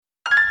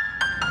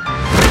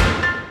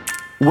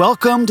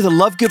Welcome to the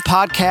Love Good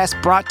Podcast,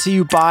 brought to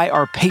you by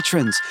our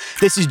patrons.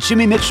 This is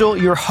Jimmy Mitchell,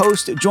 your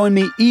host. Join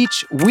me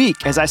each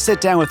week as I sit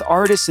down with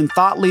artists and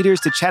thought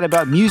leaders to chat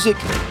about music,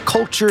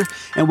 culture,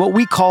 and what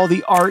we call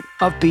the art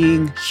of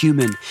being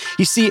human.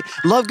 You see,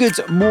 Love Good's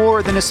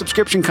more than a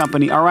subscription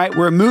company, all right?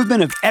 We're a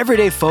movement of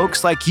everyday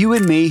folks like you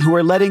and me who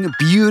are letting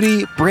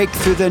beauty break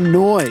through the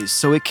noise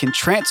so it can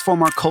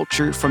transform our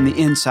culture from the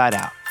inside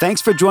out.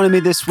 Thanks for joining me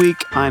this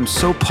week. I'm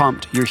so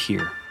pumped you're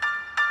here.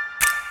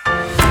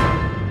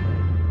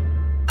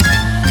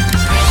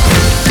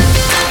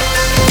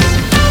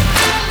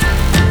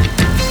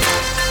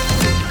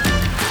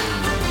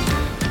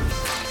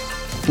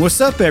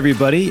 What's up,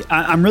 everybody?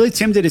 I'm really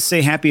tempted to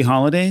say happy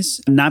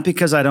holidays, not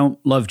because I don't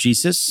love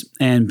Jesus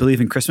and believe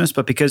in Christmas,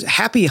 but because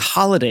happy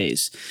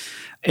holidays,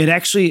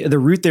 the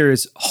root there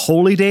is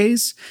holy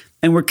days,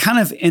 and we're kind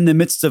of in the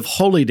midst of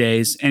holy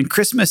days, and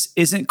Christmas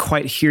isn't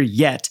quite here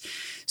yet.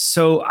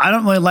 So I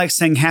don't really like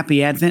saying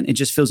happy Advent. It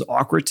just feels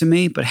awkward to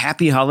me, but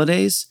happy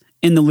holidays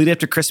in the lead up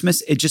to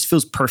Christmas, it just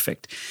feels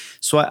perfect.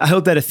 So I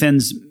hope that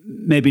offends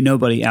maybe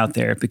nobody out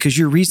there because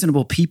you're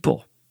reasonable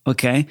people.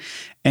 Okay.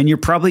 And you're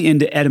probably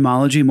into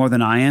etymology more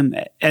than I am.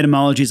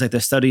 Etymology is like the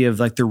study of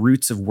like the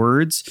roots of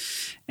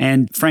words.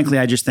 And frankly,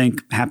 I just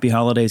think happy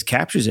holidays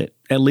captures it,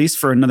 at least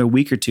for another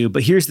week or two.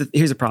 But here's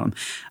the problem.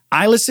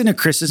 I listen to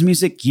Christmas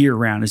music year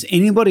round. Is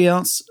anybody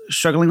else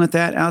struggling with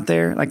that out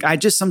there? Like I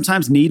just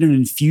sometimes need an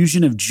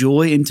infusion of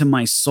joy into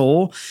my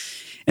soul.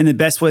 And the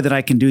best way that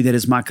I can do that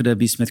is Michael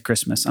W. Smith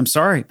Christmas. I'm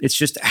sorry. It's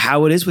just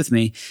how it is with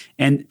me.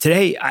 And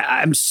today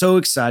I'm so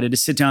excited to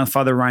sit down with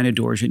Father Ryan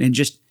Adorjan and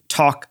just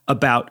talk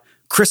about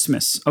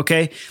Christmas,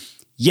 okay?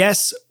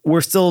 Yes,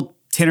 we're still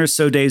 10 or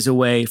so days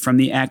away from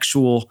the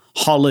actual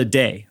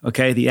holiday,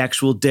 okay? The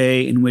actual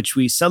day in which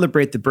we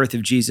celebrate the birth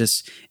of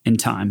Jesus in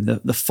time,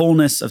 the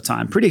fullness of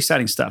time. Pretty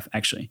exciting stuff,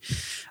 actually.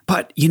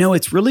 But, you know,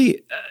 it's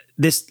really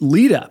this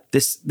lead up,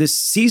 this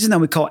season that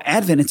we call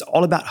Advent, it's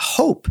all about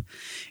hope.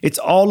 It's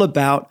all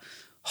about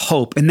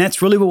hope. And that's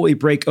really what we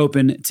break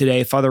open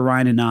today, Father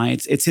Ryan and I.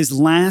 It's his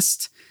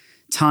last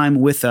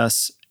time with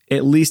us,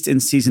 at least in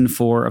season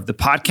 4 of the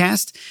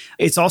podcast.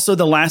 It's also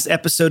the last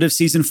episode of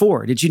season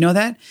 4. Did you know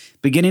that?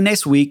 Beginning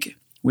next week,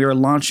 we are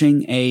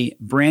launching a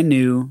brand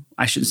new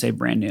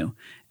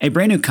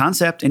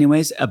concept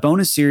anyways, a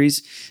bonus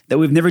series that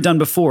we've never done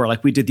before.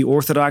 Like we did the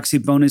Orthodoxy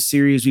bonus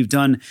series. We've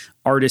done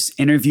artist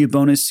interview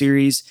bonus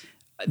series.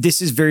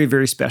 This is very,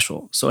 very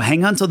special. So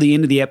hang on till the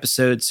end of the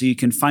episode so you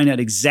can find out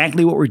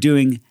exactly what we're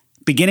doing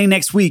beginning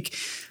next week.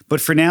 But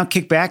for now,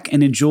 kick back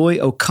and enjoy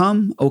O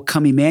Come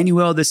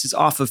Emmanuel. This is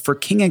off of For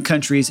King and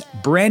Country's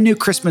brand new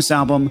Christmas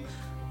album,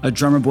 A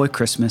Drummer Boy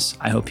Christmas.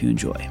 I hope you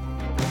enjoy.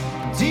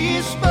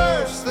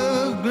 Disperse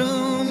the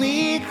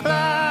gloomy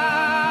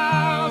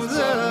clouds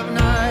of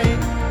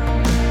night,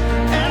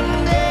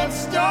 and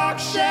its dark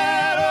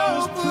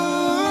shadows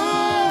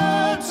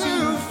put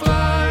to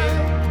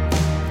flight.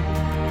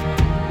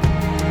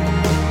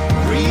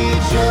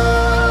 Rejoice.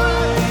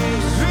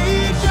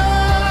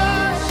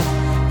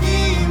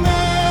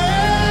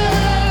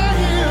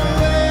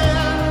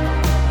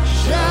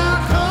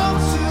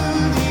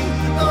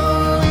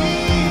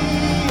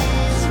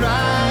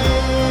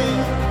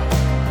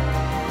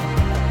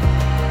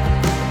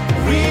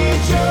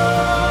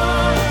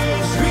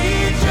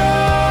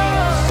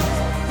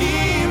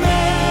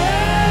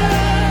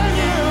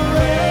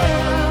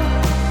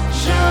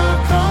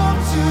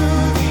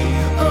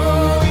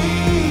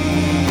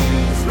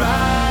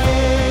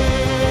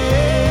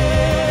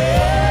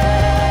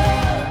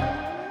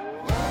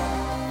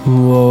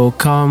 O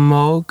come,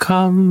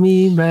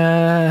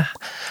 Emmanuel,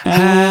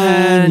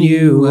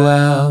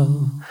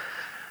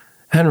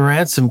 and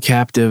ransom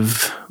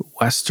captive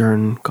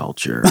Western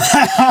culture.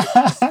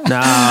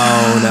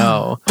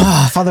 No.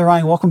 Oh, Father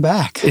Ryan, welcome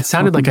back. It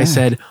sounded like I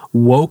said,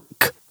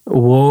 woke,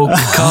 O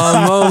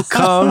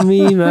come,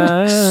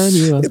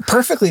 Emmanuel.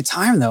 Perfectly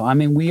timed, though. I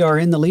mean, we are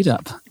in the lead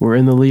up. We're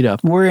in the lead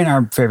up. We're in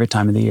our favorite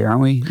time of the year,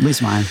 aren't we? At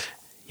least mine.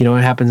 You know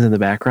what happens in the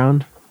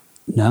background?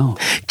 No.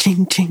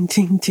 Ching, ching,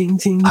 ching, ching,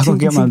 ching. I'll go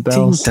get my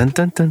bells. Well,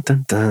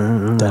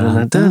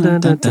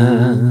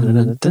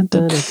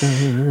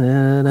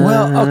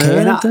 okay.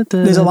 And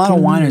there's a lot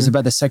of whiners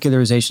about the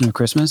secularization of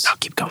Christmas. Oh,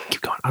 keep going.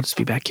 I'll just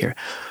be back here.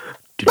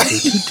 I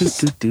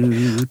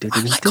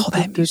like all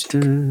that music.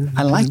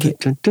 I like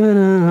it.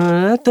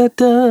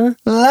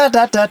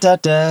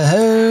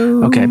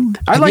 Okay.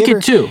 I like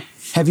it too.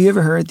 Have you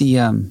ever heard the...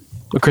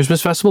 A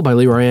Christmas Festival by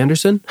Leroy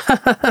Anderson?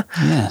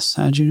 Yes.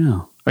 How'd you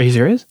know? Are you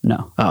serious?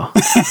 No. Oh.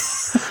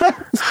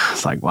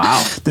 It's like,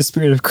 wow. The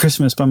Spirit of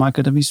Christmas by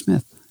Michael W.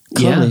 Smith.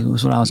 Clearly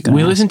was what I was going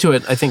to We listened to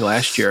it, I think,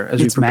 last year.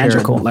 As it's we prepared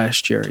magical.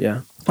 Last year,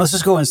 yeah. Let's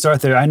just go and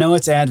start there. I know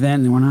it's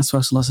Advent and we're not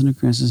supposed to listen to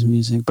Christmas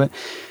music, but,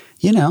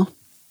 you know,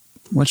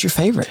 what's your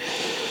favorite?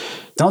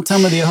 Don't tell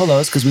me the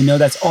Oholos because we know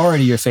that's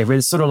already your favorite.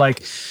 It's sort of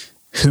like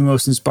who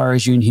most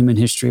inspires you in human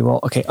history.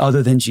 Well, okay,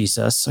 other than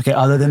Jesus. Okay,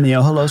 other than the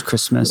Oholos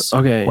Christmas.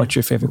 Okay. What's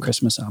your favorite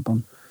Christmas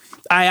album?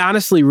 I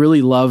honestly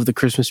really love the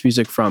Christmas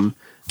music from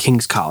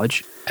King's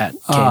College at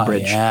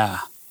Cambridge. Oh, yeah.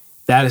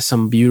 That is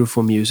some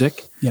beautiful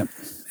music. Yep.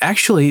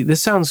 Actually,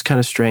 this sounds kind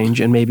of strange,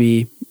 and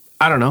maybe,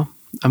 I don't know,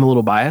 I'm a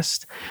little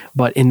biased,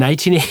 but in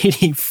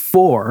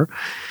 1984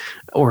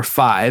 or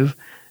 5,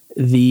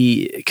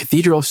 the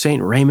Cathedral of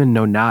St. Raymond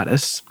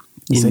Nonatus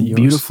in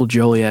beautiful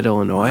Joliet,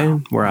 Illinois,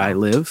 where I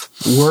live,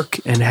 work,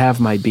 and have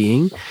my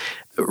being,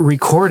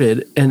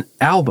 recorded an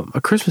album,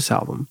 a Christmas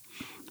album,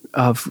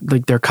 of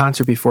like their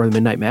concert before the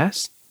Midnight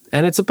Mass.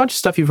 And it's a bunch of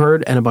stuff you've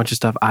heard and a bunch of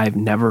stuff I've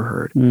never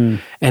heard.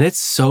 And it's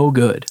so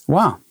good.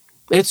 Wow.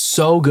 It's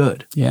so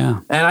good.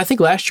 Yeah. And I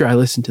think last year I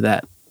listened to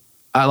that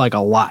like a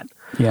lot.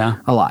 Yeah.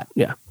 A lot.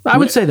 Yeah. I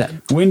would say that.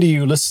 When do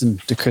you listen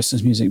to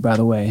Christmas music, by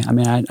the way? I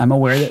mean, I'm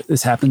aware that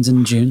this happens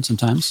in June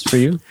sometimes for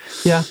you.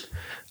 Yeah.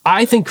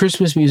 I think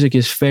Christmas music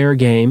is fair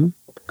game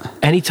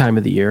any time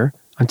of the year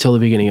until the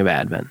beginning of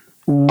Advent.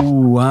 Ooh,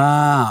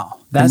 wow.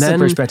 That's a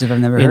perspective I've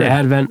never heard. In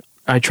Advent,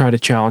 I try to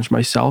challenge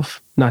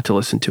myself not to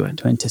listen to it.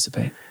 To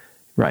anticipate.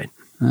 Right.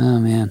 Oh,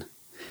 man.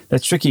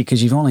 That's tricky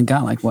because you've only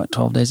got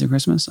 12 days of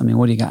Christmas? I mean,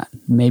 what do you got?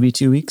 Maybe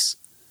 2 weeks?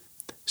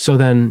 So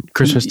then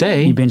Christmas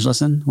Day. You binge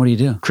listen? What do you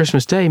do?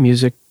 Christmas Day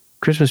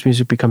Christmas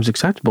music becomes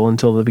acceptable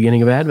until the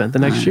beginning of Advent the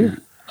next year.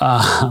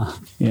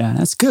 Yeah,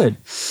 that's good.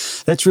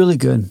 That's really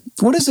good.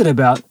 What is it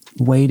about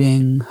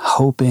waiting,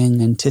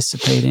 hoping,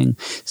 anticipating?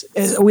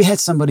 We had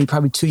somebody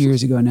probably 2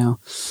 years ago now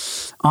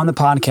on the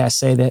podcast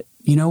say that,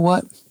 you know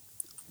what?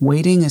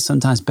 Waiting is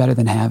sometimes better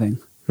than having.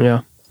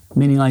 Yeah.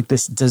 Meaning like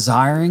this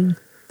desiring,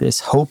 this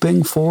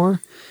hoping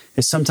for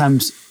is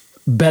sometimes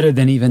better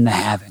than even the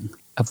having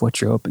of what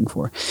you're hoping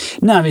for.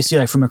 Now, obviously,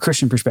 like from a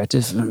Christian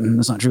perspective,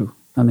 that's not true.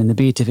 I mean, the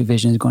beatific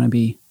vision is going to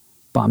be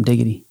bomb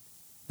diggity,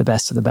 the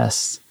best of the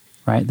best,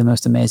 right? The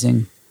most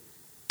amazing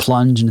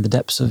plunge into the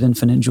depths of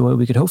infinite joy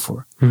we could hope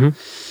for. Mm-hmm.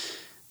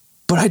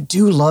 But I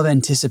do love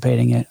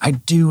anticipating it. I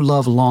do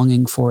love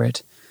longing for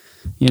it,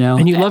 you know?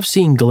 And you love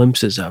seeing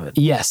glimpses of it.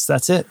 Yes,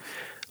 that's it.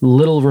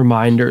 Little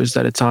reminders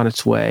that it's on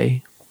its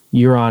way.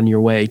 You're on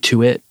your way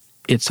to it.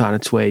 It's on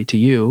its way to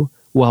you.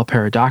 Well,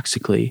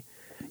 paradoxically,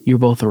 you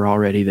both are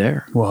already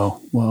there.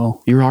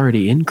 Whoa. You're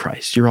already in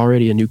Christ. You're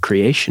already a new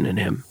creation in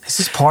him. This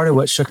is part of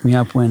what shook me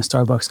up when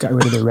Starbucks got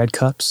rid of their red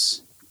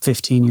cups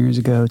 15 years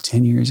ago,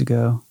 10 years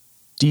ago.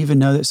 Do you even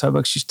know that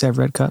Starbucks used to have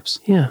red cups?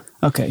 Yeah.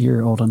 Okay,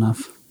 you're old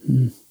enough.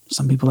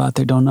 Some people out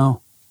there don't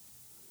know.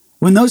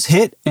 When those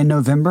hit in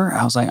November,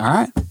 I was like, all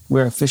right,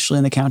 we're officially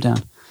in the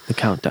countdown. The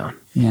countdown.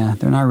 Yeah,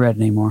 they're not red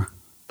anymore.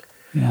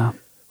 Yeah.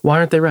 Why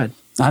aren't they red?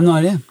 I have no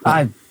idea.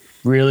 I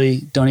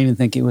really don't even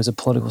think it was a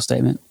political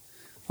statement,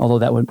 although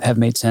that would have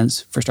made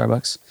sense for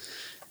Starbucks.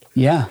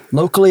 Yeah.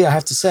 Locally, I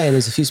have to say,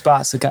 there's a few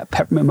spots that got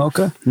peppermint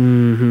mocha,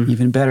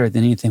 even better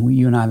than anything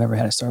you and I have ever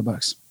had at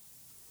Starbucks.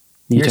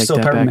 You're still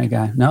a peppermint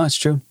guy. No, it's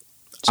true.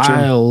 It's true.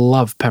 I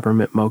love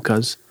peppermint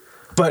mochas.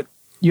 But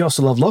you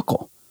also love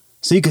local.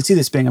 So you could see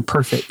this being a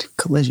perfect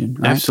collision,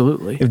 right?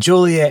 Absolutely. If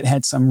Joliet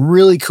had some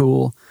really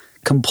cool,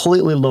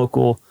 completely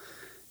local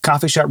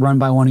coffee shop run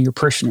by one of your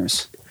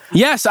parishioners.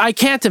 Yes, I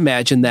can't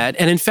imagine that.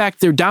 And in fact,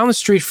 they're down the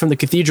street from the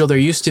cathedral. There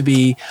used to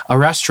be a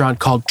restaurant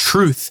called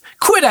Truth.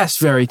 Quid est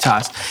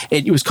veritas.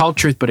 It was called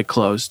Truth, but it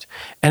closed.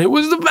 And it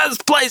was the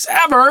best place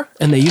ever.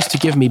 And they used to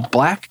give me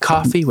black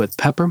coffee with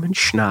peppermint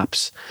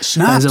schnapps.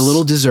 Schnapps? As a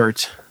little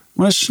dessert.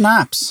 What is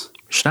schnapps?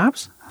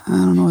 Schnapps? I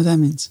don't know what that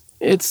means.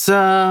 It's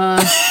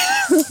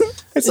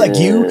It's like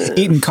you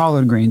eating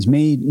collard greens,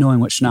 me knowing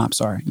what schnapps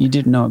are. You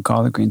didn't know what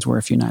collard greens were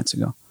a few nights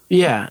ago.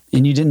 Yeah.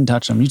 And you didn't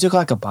touch them. You took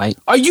like a bite.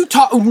 Are you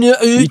talking?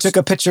 You took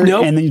a picture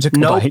and then you took a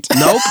bite.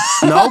 Nope.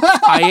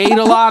 I ate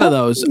a lot of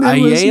those.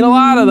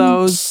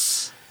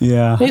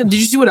 Yeah. Hey, did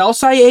you see what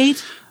else I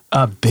ate?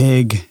 A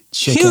big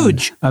chicken.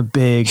 Huge. A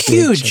big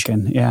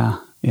chicken. Yeah.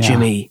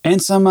 Jimmy.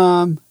 And some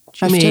mashed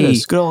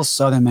potatoes. Good old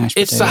southern mashed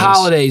potatoes. It's the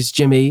holidays,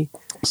 Jimmy.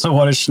 So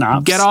what is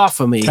schnapps? Get off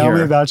of me. Tell here.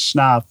 me about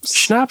schnapps.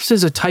 Schnapps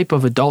is a type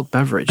of adult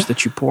beverage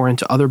that you pour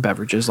into other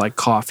beverages like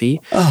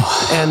coffee.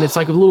 And it's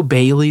like a little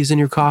Baileys in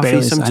your coffee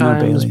Baileys, sometimes, I know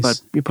Baileys.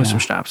 but you put some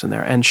schnapps in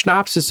there. And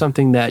schnapps is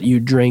something that you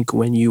drink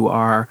when you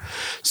are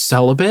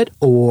celibate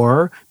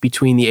or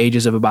between the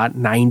ages of about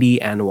 90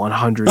 and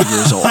 100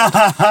 years old.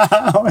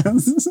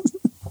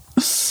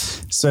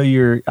 So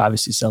you're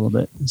obviously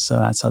celibate. So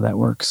that's how that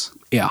works.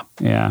 Yeah.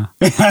 Yeah.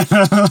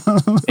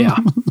 Yeah.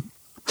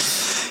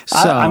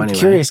 So, I'm anyway.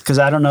 curious because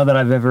I don't know that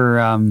I've ever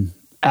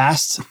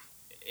asked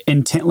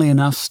intently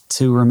enough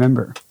to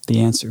remember the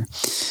answer.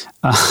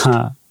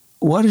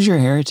 What is your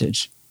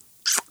heritage?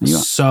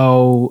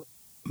 So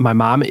my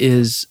mom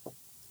is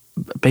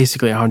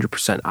basically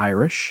 100%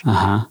 Irish.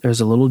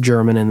 There's a little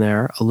German in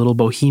there, a little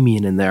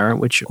Bohemian in there,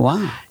 which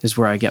is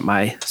where I get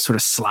my sort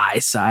of sly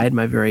side,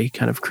 my very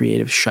kind of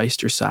creative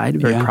shyster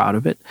side. Very proud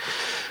of it.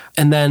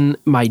 And then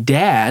my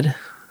dad,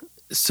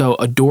 so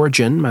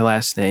Adorjan, my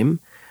last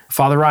name.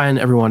 Father Ryan,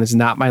 everyone, is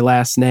not my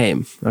last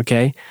name,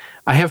 okay?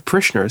 I have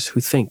parishioners who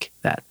think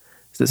that.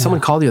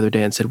 Someone called the other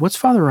day and said, what's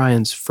Father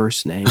Ryan's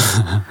first name?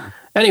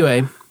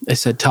 Anyway, I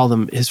said, tell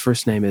them his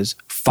first name is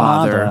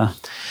Father.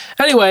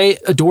 Anyway,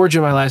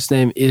 Adorjan, my last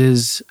name,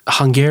 is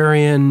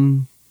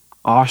Hungarian,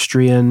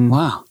 Austrian.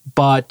 Wow.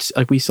 But,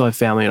 like, we still have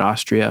family in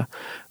Austria.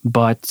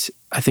 But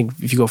I think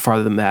if you go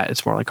farther than that,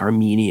 it's more like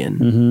Armenian.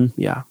 Mm-hmm.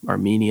 Yeah,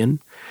 Armenian.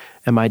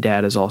 And my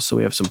dad is also,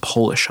 we have some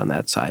Polish on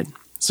that side.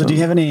 So do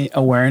you have any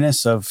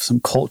awareness of some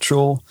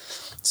cultural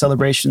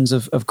celebrations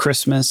of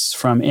Christmas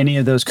from any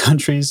of those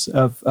countries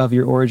of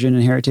your origin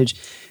and heritage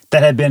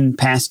that have been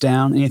passed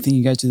down? Anything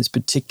you guys do that's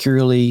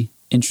particularly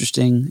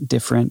interesting,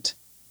 different,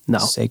 No.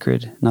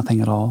 sacred?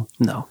 Nothing at all?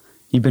 No.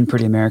 You've been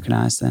pretty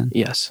Americanized then?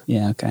 Yes.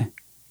 Yeah, okay.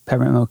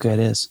 Peppermint mocha it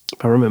is.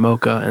 Peppermint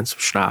mocha and some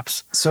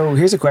schnapps. So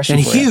here's a question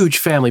And for you. huge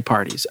family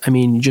parties. I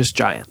mean, just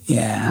giant.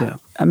 Yeah.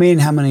 I mean,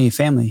 how many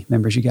family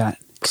members you got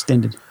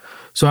extended?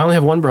 So I only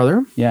have one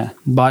brother, Yeah.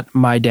 but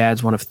my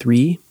dad's one of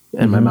 3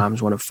 and my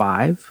mom's one of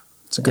 5.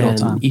 It's a good old And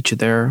time. each of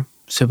their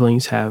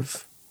siblings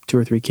have 2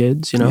 or 3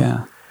 kids, you know?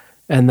 Yeah.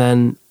 And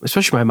then,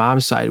 especially my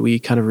mom's side, we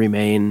kind of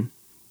remain,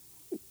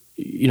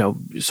 you know,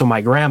 so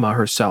my grandma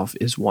herself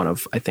is one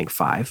of, I think,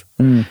 5.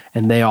 And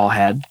they all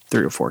had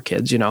 3 or 4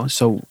 kids, you know?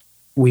 So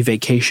we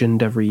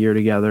vacationed every year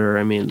together.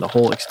 I mean, the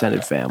whole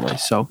extended family.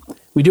 So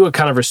we do a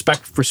kind of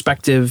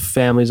respective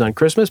families on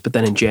Christmas, but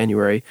then in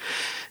January,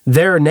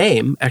 their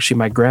name, actually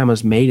my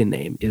grandma's maiden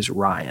name is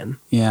Ryan.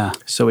 Yeah.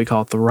 So we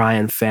call it the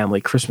Ryan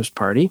Family Christmas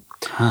Party.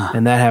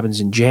 And that happens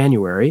in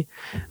January.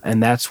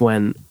 And that's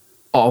when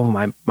all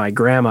of my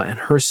grandma and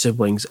her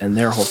siblings and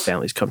their whole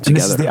families come And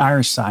together. this is the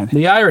Irish side.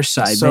 The Irish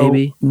side, So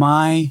baby.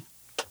 my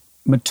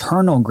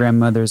maternal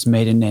grandmother's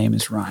maiden name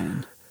is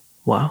Ryan.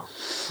 Wow.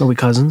 Are we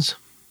cousins?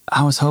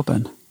 I was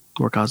hoping.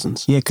 We're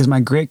cousins. Yeah, because my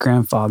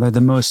great-grandfather,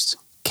 the most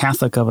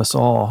Catholic of us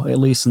all, at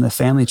least in the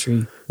family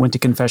tree, went to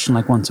confession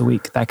like once a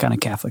week, that kind of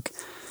Catholic.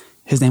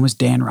 His name was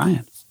Dan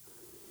Ryan.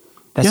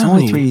 That's Yeah,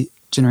 only I mean- 3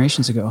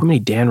 generations ago. How many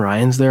Dan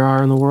Ryans there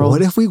are in the world?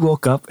 What if we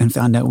woke up and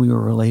found out we were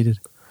related?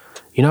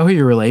 You know who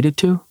you're related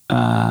to?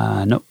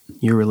 Nope.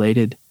 You're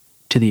related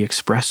to the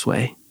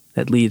expressway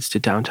that leads to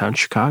downtown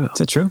Chicago, Is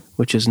that true?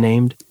 which is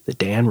named the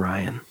Dan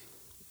Ryan.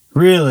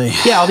 Really?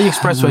 Yeah, all the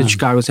expressways in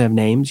Chicago have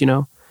names, you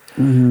know?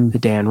 The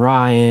Dan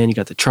Ryan, you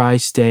got the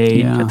Tri-State,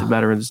 you Yeah. got the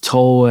Veterans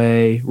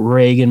Tollway,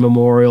 Reagan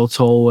Memorial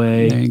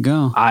Tollway, There you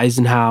go.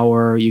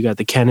 Eisenhower, you got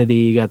the Kennedy,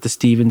 you got the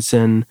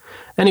Stevenson.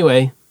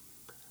 Anyway,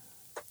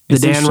 the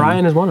It's Dan interesting.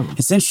 Ryan is one of them.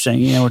 It's interesting.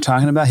 You know, we're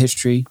talking about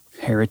history,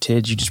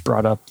 heritage. You just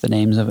brought up the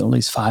names of at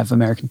least 5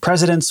 American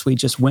presidents. We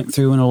just went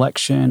through an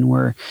election.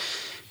 We're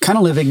kind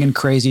of living in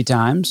crazy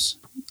times.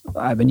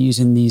 I've been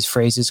using these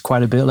phrases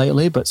quite a bit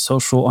lately, but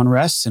social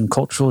unrest and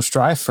cultural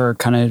strife are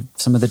kind of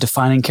some of the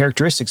defining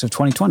characteristics of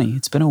 2020.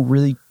 It's been a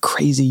really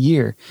crazy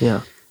year.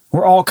 Yeah.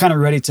 We're all kind of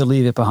ready to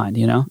leave it behind,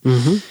 you know?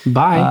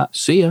 Bye.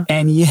 See ya.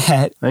 And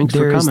yet, Thanks for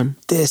there's coming.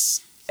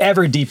 this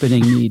ever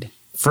deepening need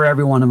for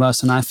every one of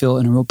us, and I feel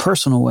in a real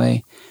personal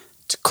way,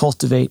 to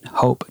cultivate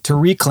hope, to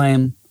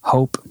reclaim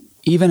hope,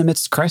 even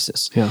amidst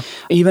crisis, Yeah.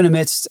 even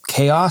amidst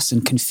chaos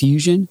and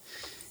confusion.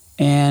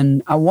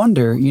 And I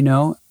wonder, you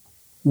know,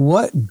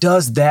 what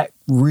does that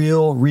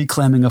real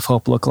reclaiming of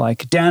hope look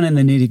like down in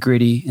the nitty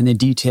gritty, in the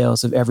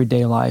details of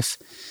everyday life?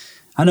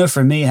 I know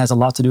for me, it has a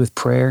lot to do with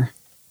prayer.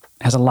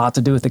 It has a lot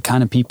to do with the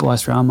kind of people I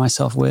surround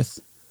myself with.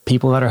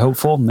 People that are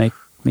hopeful make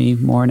me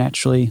more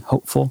naturally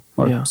hopeful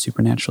or Yeah.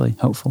 supernaturally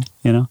hopeful,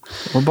 you know?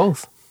 Or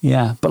both.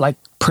 Yeah. But like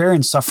prayer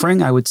and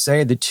suffering, I would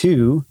say the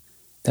two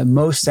that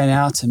most stand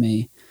out to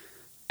me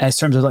as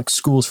terms of like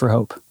schools for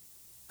hope.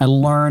 I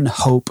learn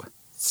hope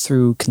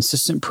through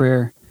consistent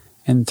prayer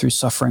and through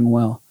suffering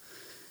well.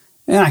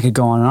 And I could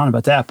go on and on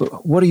about that,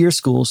 but what are your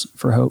schools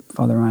for hope,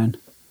 Father Ryan?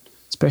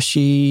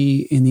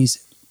 Especially in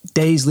these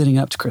days leading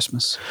up to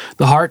Christmas.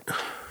 The heart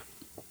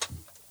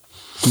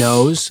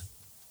knows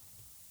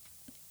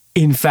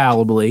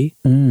infallibly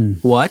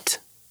what?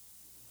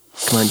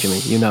 Come on, Jimmy.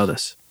 You know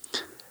this.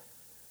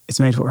 It's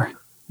made for.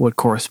 What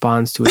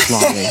corresponds to its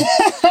longing.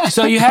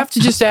 So you have to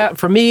just ask,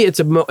 for me, it's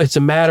a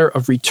matter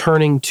of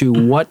returning to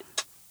what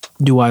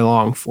do I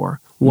long for?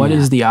 What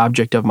is the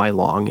object of my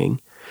longing?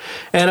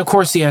 And of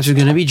course, the answer is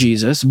going to be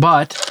Jesus,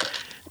 but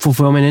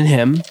fulfillment in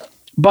him.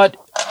 But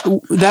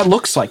that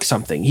looks like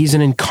something. He's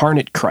an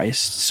incarnate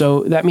Christ.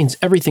 So that means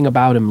everything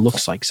about him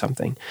looks like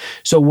something.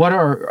 So what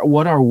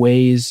are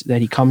ways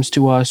that he comes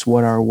to us?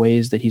 What are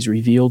ways that he's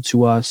revealed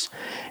to us?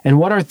 And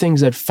what are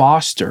things that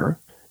foster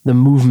the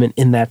movement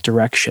in that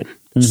direction?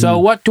 So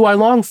what do I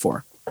long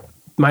for?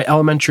 My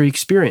elementary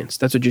experience.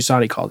 That's what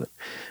Giussani called it.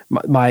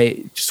 My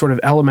sort of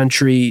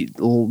elementary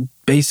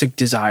basic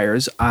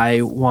desires.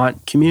 I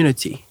want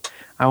community.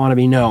 I want to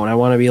be known. I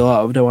want to be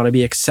loved. I want to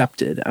be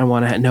accepted. I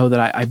want to know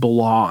that I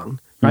belong,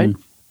 right?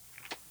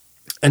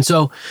 And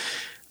so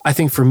I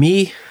think for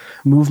me,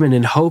 movement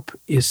and hope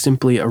is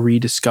simply a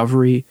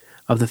rediscovery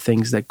of the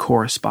things that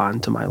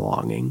correspond to my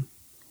longing,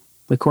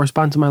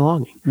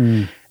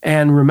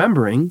 And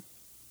remembering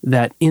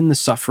that in the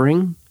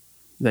suffering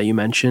that you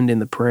mentioned, in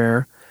the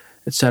prayer,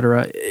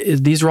 etc.,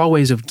 these are all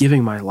ways of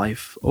giving my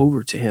life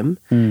over to him.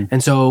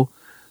 And so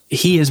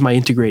he is my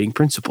integrating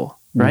principle,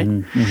 right?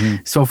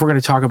 So if we're going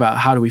to talk about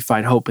how do we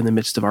find hope in the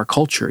midst of our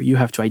culture, you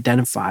have to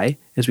identify,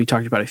 as we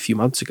talked about a few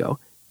months ago,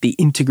 the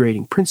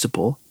integrating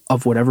principle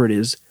of whatever it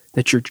is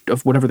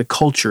of whatever the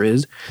culture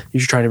is that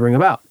you're trying to bring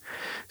about.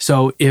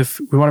 So if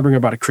we want to bring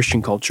about a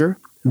Christian culture,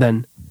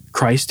 then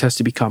Christ has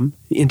to become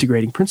the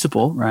integrating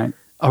principle Right.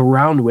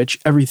 around which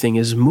everything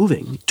is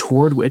moving,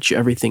 toward which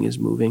everything is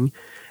moving.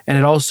 And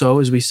it also,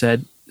 as we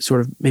said,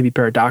 sort of maybe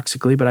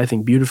paradoxically, but I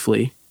think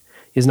beautifully,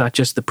 is not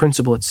just the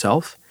principle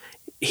itself.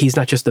 He's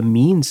not just the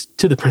means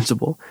to the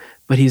principle,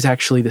 but he's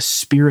actually the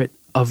spirit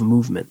of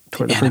movement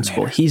toward the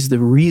principle. He's the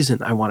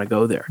reason I want to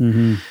go there.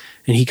 Mm-hmm.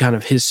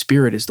 And his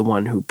spirit is the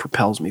one who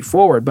propels me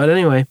forward. But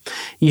anyway,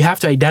 you have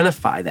to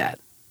identify that.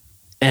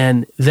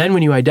 And then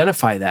when you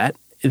identify that,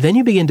 then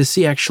you begin to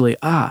see actually,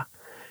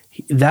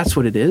 that's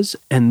what it is.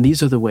 And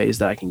these are the ways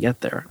that I can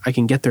get there. I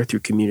can get there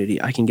through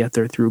community. I can get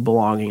there through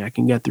belonging. I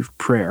can get through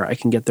prayer. I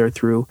can get there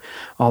through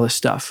all this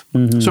stuff.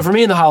 Mm-hmm. So for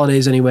me in the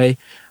holidays anyway,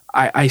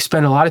 I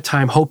spend a lot of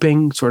time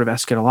hoping sort of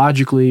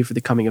eschatologically for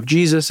the coming of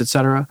Jesus,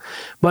 etc.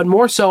 But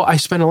more so, I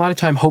spend a lot of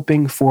time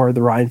hoping for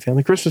the Ryan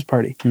family Christmas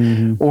party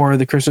or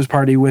the Christmas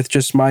party with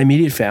just my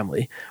immediate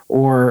family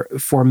or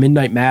for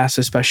midnight mass,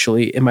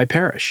 especially in my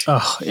parish.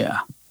 Oh,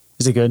 yeah.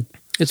 Is it good?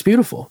 It's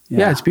beautiful.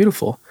 Yeah, it's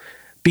beautiful.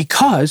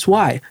 Because,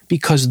 why?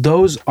 Because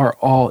those are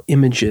all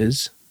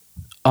images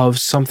of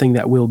something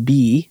that will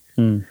be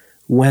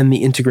when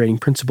the integrating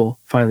principle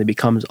finally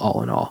becomes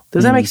all in all.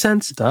 Does that make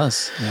sense? It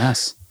does,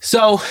 yes.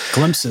 So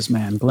glimpses,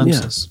 man,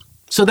 glimpses. Yeah.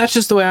 So that's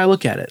just the way I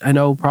look at it. I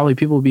know probably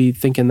people will be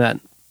thinking that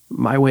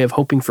my way of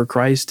hoping for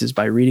Christ is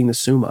by reading the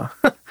Summa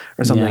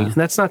or something. Yeah. And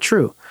that's not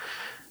true.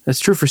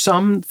 That's true for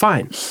some,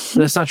 fine. But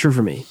that's not true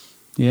for me.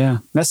 Yeah.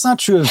 That's not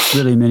true of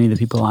really many of the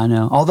people I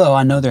know. Although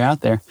I know they're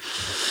out there.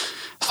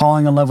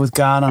 Falling in love with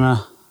God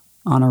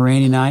on a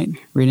rainy night,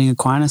 reading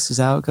Aquinas, is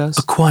that how it goes?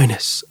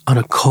 Aquinas on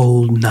a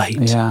cold night.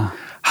 Yeah.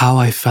 How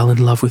I fell in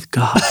love with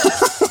God.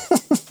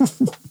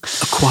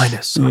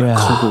 Aquinas on a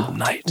cold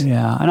night.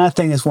 Yeah, and I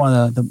think it's one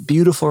of the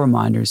beautiful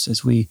reminders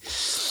as we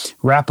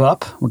wrap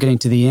up. We're getting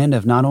to the end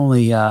of not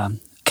only a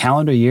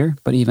calendar year,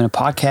 but even a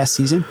podcast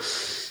season.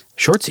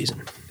 Short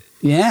season.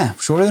 Yeah,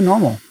 shorter than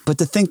normal. But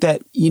to think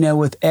that,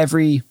 with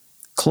every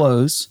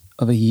close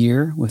of a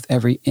year, with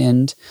every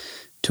end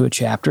to a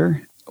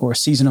chapter or a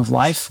season of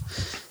life,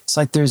 it's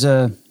like there's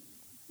a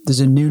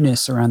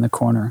newness around the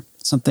corner,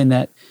 something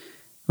that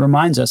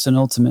reminds us, and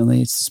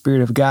ultimately it's the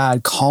Spirit of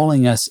God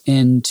calling us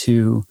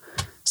into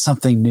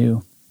something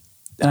new.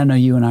 And I know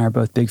you and I are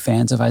both big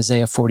fans of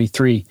Isaiah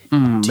 43.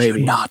 Do you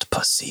not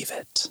perceive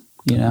it?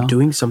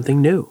 Doing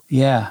something new.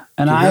 Yeah.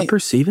 And Do you not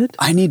perceive it?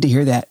 I need to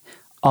hear that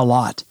a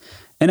lot.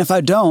 And if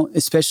I don't,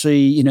 especially,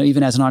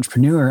 even as an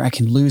entrepreneur, I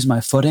can lose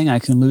my footing. I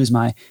can lose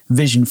my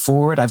vision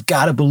forward. I've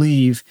got to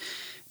believe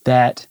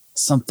that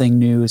something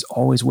new is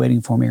always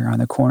waiting for me around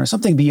the corner,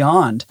 something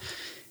beyond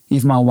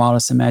even my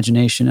wildest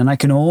imagination. And I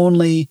can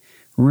only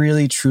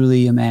really,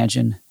 truly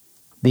imagine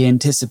the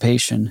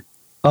anticipation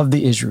of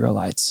the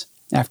Israelites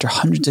after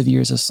hundreds of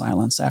years of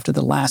silence, after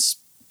the last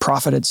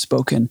prophet had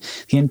spoken,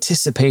 the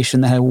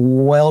anticipation that had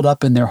welled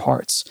up in their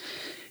hearts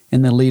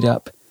in the lead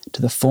up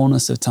to the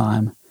fullness of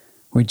time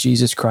where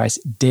Jesus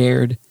Christ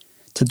dared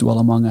to dwell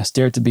among us,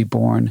 dared to be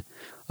born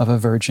of a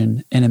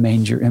virgin in a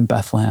manger in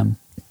Bethlehem.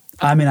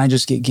 I mean, I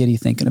just get giddy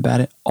thinking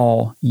about it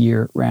all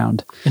year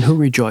round. And who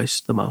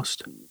rejoiced the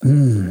most?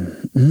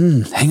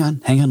 Hang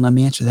on. Let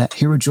me answer that.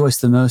 Who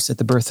rejoiced the most at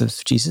the birth of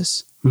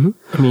Jesus? Mm-hmm.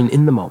 I mean,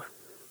 in the moment.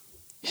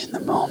 In the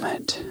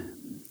moment.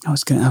 I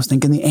was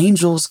thinking the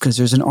angels, because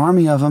there's an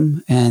army of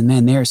them, and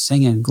man, they're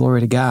singing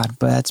glory to God.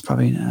 But that's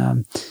probably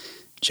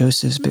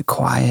Joseph's a bit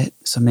quiet,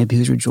 so maybe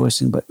he was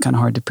rejoicing, but kind of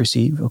hard to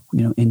perceive.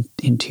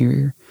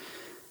 Interior.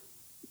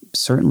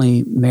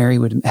 Certainly, Mary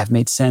would have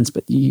made sense,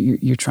 but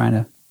you're trying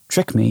to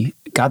trick me.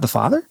 God the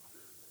Father?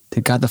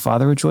 Did God the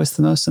Father rejoice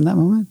the most in that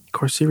moment? Of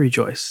course, he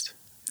rejoiced.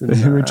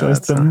 He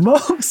rejoiced the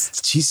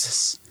most.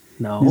 Jesus.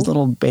 No. His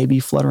little baby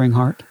fluttering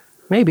heart.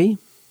 Maybe.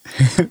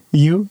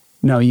 You?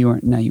 No, you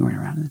weren't. No, you weren't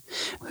around.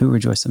 Who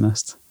rejoiced the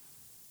most?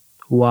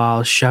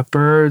 While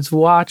shepherds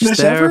watched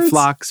their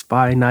flocks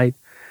by night,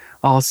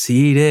 all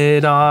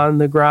seated on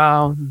the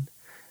ground,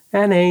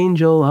 an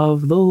angel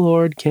of the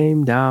Lord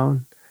came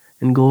down,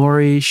 and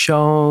glory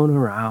shone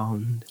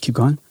around. Keep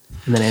going.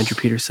 And then Andrew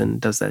Peterson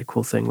does that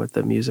cool thing with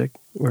the music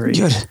where he...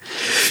 Good.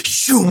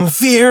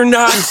 Fear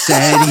not,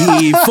 said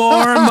he,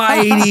 for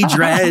mighty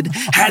dread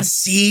had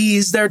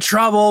seized their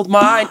troubled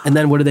mind. And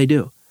then what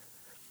do?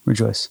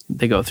 Rejoice.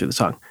 They go through the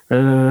song.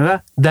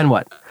 Then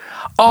what?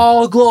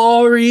 All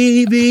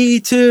glory be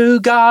to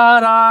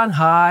God on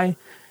high,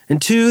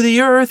 and to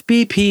the earth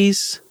be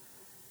peace.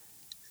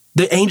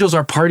 The angels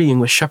are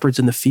partying with shepherds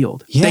in the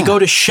field. Yeah. They go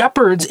to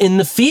shepherds in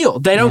the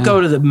field. They don't go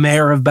to the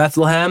mayor of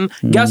Bethlehem.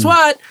 Guess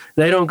what?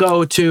 They don't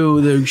go to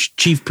the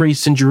chief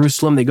priests in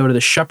Jerusalem. They go to the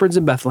shepherds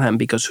in Bethlehem,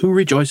 because who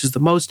rejoices the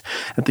most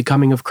at the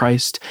coming of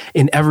Christ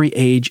in every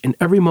age, in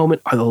every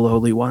moment, are the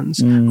lowly ones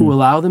who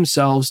allow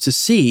themselves to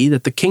see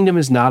that the kingdom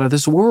is not of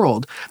this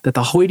world, that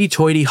the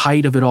hoity-toity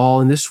height of it all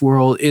in this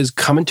world is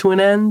coming to an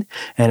end,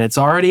 and it's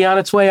already on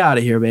its way out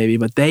of here, baby.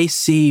 But they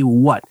see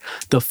what?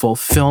 The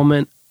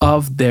fulfillment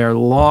of their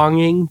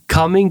longing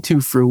coming to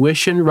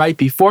fruition right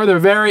before their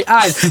very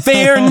eyes.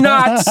 Fear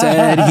not,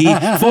 said he,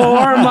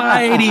 for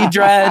mighty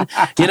dread.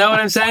 You know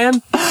what I'm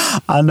saying?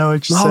 I know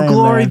what you're saying. All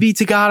glory be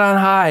to God on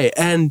high.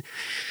 And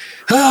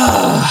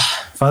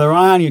Father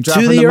Ryan, you're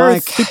dropping To the the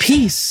earth, mic. the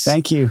peace.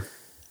 Thank you.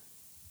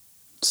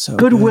 So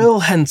Goodwill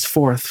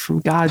henceforth from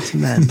God to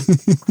men.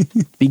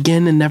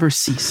 Begin and never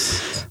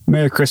cease. good.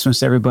 Merry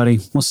Christmas,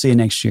 everybody. We'll see you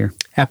next year.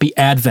 Happy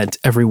Advent,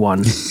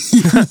 everyone.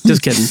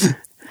 Just kidding.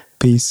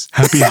 Peace.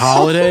 Happy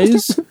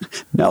holidays.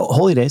 No,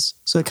 holy days.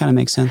 So it kind of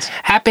makes sense.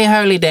 Happy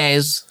holy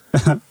days.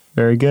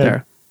 Very good.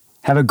 There.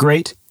 Have a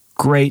great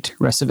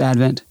rest of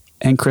Advent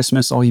and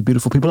Christmas, all you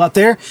beautiful people out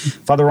there.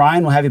 Father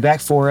Ryan will have you back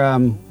for,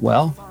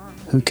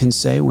 who can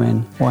say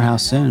when or how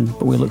soon,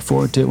 but we look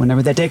forward to it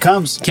whenever that day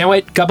comes. Can't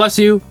wait. God bless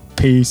you.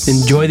 Peace.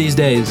 Enjoy these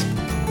days.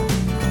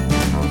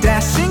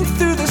 Dashing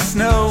through the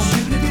snow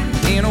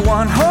in a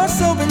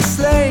one-horse open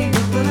sleigh.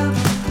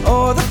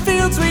 O'er the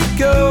fields we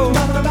go,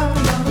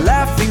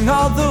 laughing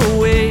all the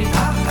way.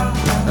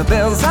 The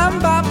bells on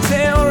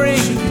bobtail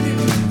ring,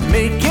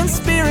 making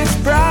spirits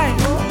bright.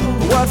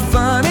 What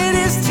fun it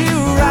is to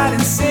ride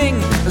and sing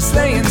a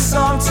sleighing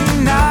song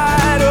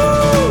tonight.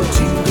 Oh,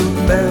 jingle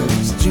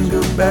bells,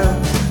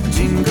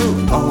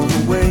 jingle all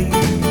the way.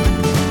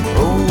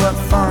 Oh, what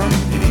fun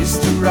it is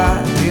to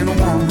ride in a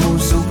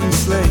one-horse open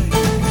sleigh.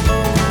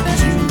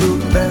 Jingle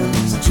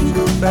bells,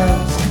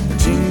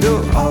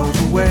 jingle all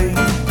the way.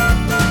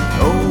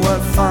 Oh,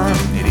 what fun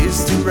it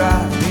is to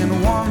ride in a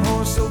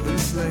one-horse open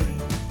sleigh.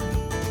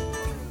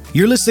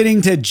 You're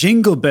listening to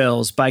Jingle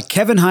Bells by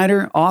Kevin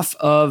Hyder off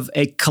of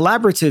a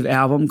collaborative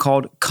album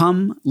called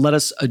Come Let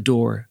Us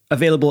Adore,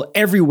 available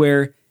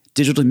everywhere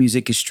digital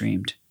music is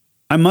streamed.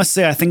 I must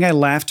say, I think I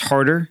laughed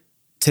harder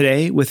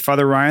today with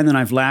Father Ryan than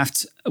I've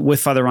laughed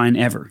with Father Ryan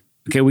ever.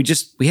 Okay, we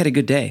had a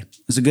good day.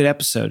 It was a good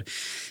episode.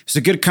 It was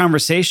a good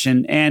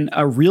conversation and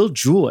a real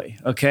joy,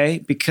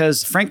 okay?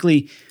 Because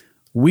frankly,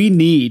 we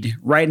need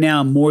right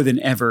now more than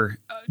ever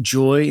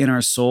joy in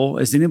our soul.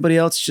 Is anybody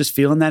else just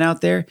feeling that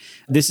out there?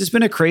 This has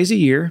been a crazy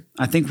year.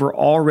 I think we're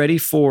all ready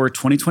for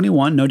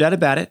 2021, no doubt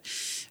about it.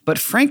 But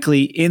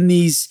frankly, in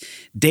these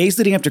days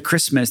leading up to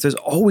Christmas, there's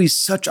always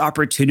such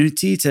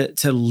opportunity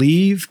to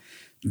leave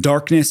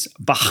darkness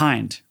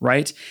behind,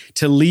 right?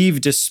 To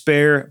leave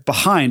despair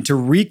behind, to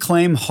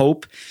reclaim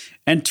hope,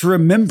 and to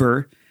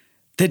remember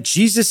that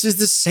Jesus is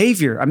the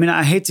Savior. I mean,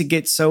 I hate to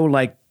get so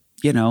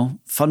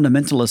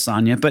fundamentalist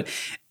on you, but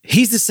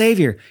he's the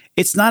Savior.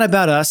 It's not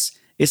about us.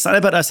 It's not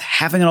about us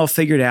having it all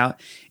figured out.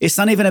 It's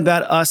not even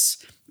about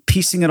us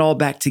piecing it all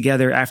back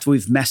together after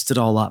we've messed it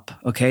all up,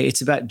 okay?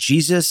 It's about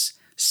Jesus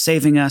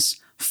saving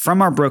us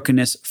from our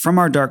brokenness, from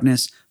our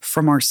darkness,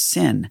 from our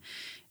sin.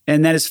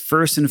 And that is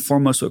first and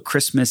foremost what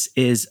Christmas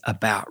is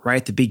about,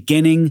 right? The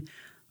beginning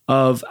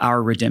of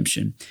our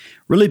redemption.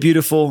 Really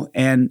beautiful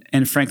and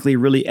frankly,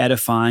 really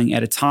edifying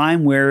at a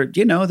time where,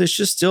 there's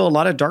just still a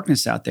lot of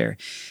darkness out there.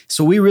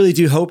 So we really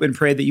do hope and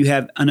pray that you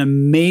have an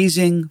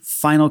amazing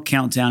final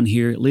countdown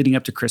here leading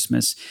up to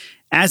Christmas.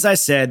 As I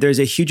said, there's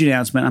a huge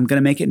announcement. I'm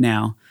going to make it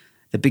now.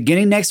 The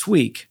beginning next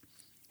week,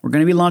 we're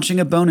going to be launching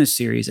a bonus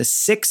series, a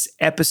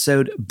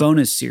 6-episode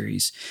bonus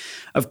series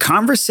of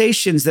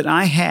conversations that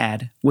I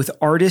had with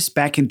artists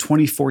back in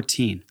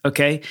 2014,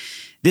 okay?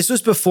 This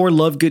was before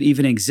Love Good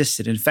even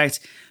existed. In fact,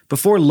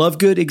 before Love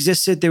Good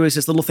existed, there was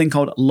this little thing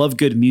called Love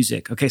Good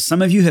Music, okay?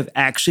 Some of you have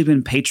actually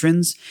been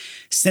patrons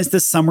since the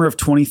summer of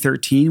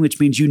 2013, which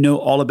means you know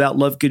all about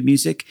Love Good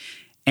Music.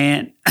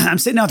 And I'm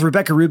sitting down with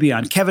Rebecca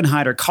Rubion, Kevin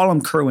Hyder,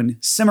 Colin Kerwin,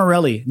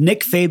 Cimarelli,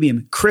 Nick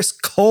Fabian, Chris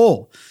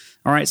Cole.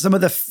 All right, some of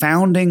the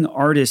founding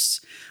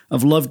artists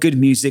of Love Good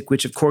Music,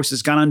 which of course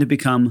has gone on to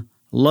become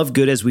Love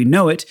Good as we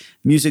know it,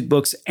 music,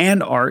 books,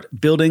 and art,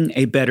 building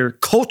a better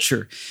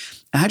culture.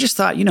 And I just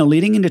thought,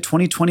 leading into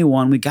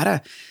 2021, we got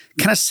to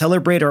kind of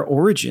celebrate our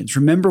origins,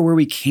 remember where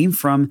we came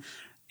from,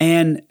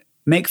 and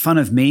make fun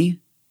of me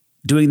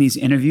doing these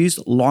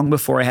interviews long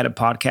before I had a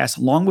podcast,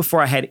 long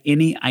before I had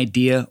any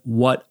idea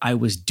what I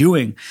was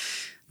doing.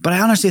 But I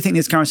honestly think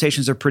these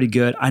conversations are pretty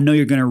good. I know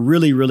you're going to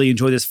really, really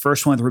enjoy this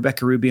first one with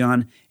Rebecca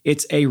Rubion.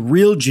 It's a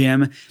real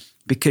gem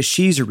because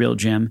she's a real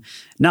gem.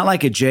 Not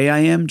like a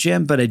J-I-M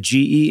gem, but a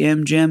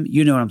G-E-M gem.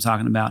 You know what I'm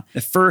talking about.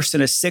 The first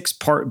in a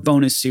 6-part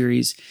bonus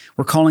series.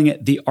 We're calling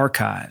it The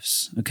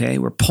Archives, okay?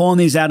 We're pulling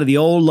these out of the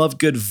old Love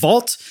Good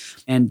vault,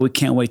 and we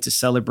can't wait to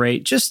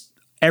celebrate just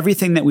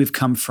everything that we've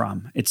come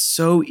from. It's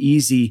so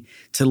easy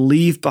to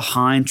leave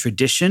behind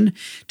tradition,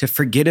 to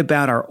forget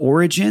about our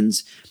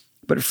origins.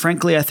 But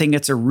frankly, I think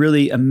it's a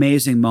really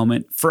amazing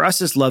moment for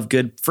us as Love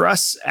Good, for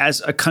us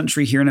as a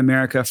country here in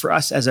America, for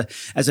us as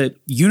a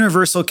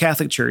universal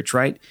Catholic church,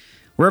 right?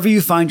 Wherever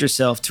you find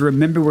yourself, to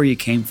remember where you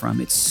came from.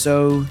 It's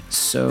so,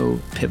 so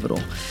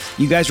pivotal.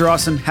 You guys are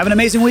awesome. Have an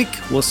amazing week.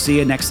 We'll see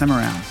you next time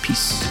around.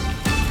 Peace.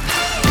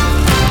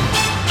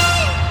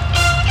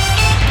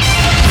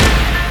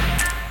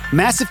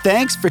 Massive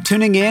thanks for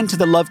tuning in to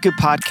the Love Good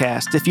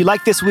podcast. If you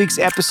like this week's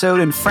episode,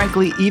 and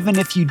frankly, even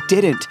if you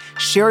didn't,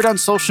 share it on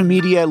social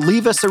media,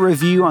 leave us a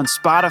review on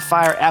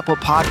Spotify or Apple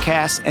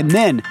Podcasts, and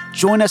then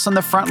join us on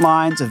the front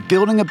lines of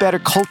building a better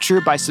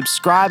culture by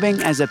subscribing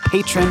as a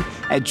patron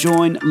at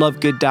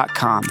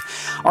joinlovegood.com.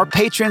 Our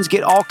patrons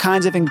get all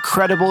kinds of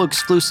incredible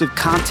exclusive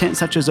content,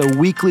 such as a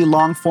weekly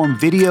long-form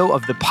video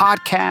of the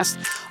podcast,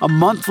 a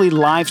monthly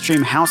live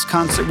stream house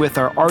concert with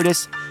our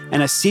artists,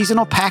 and a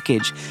seasonal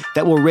package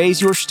that will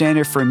raise your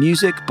standard for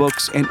music,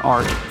 books, and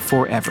art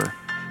forever.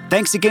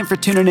 Thanks again for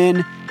tuning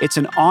in. It's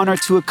an honor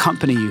to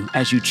accompany you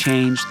as you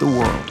change the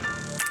world.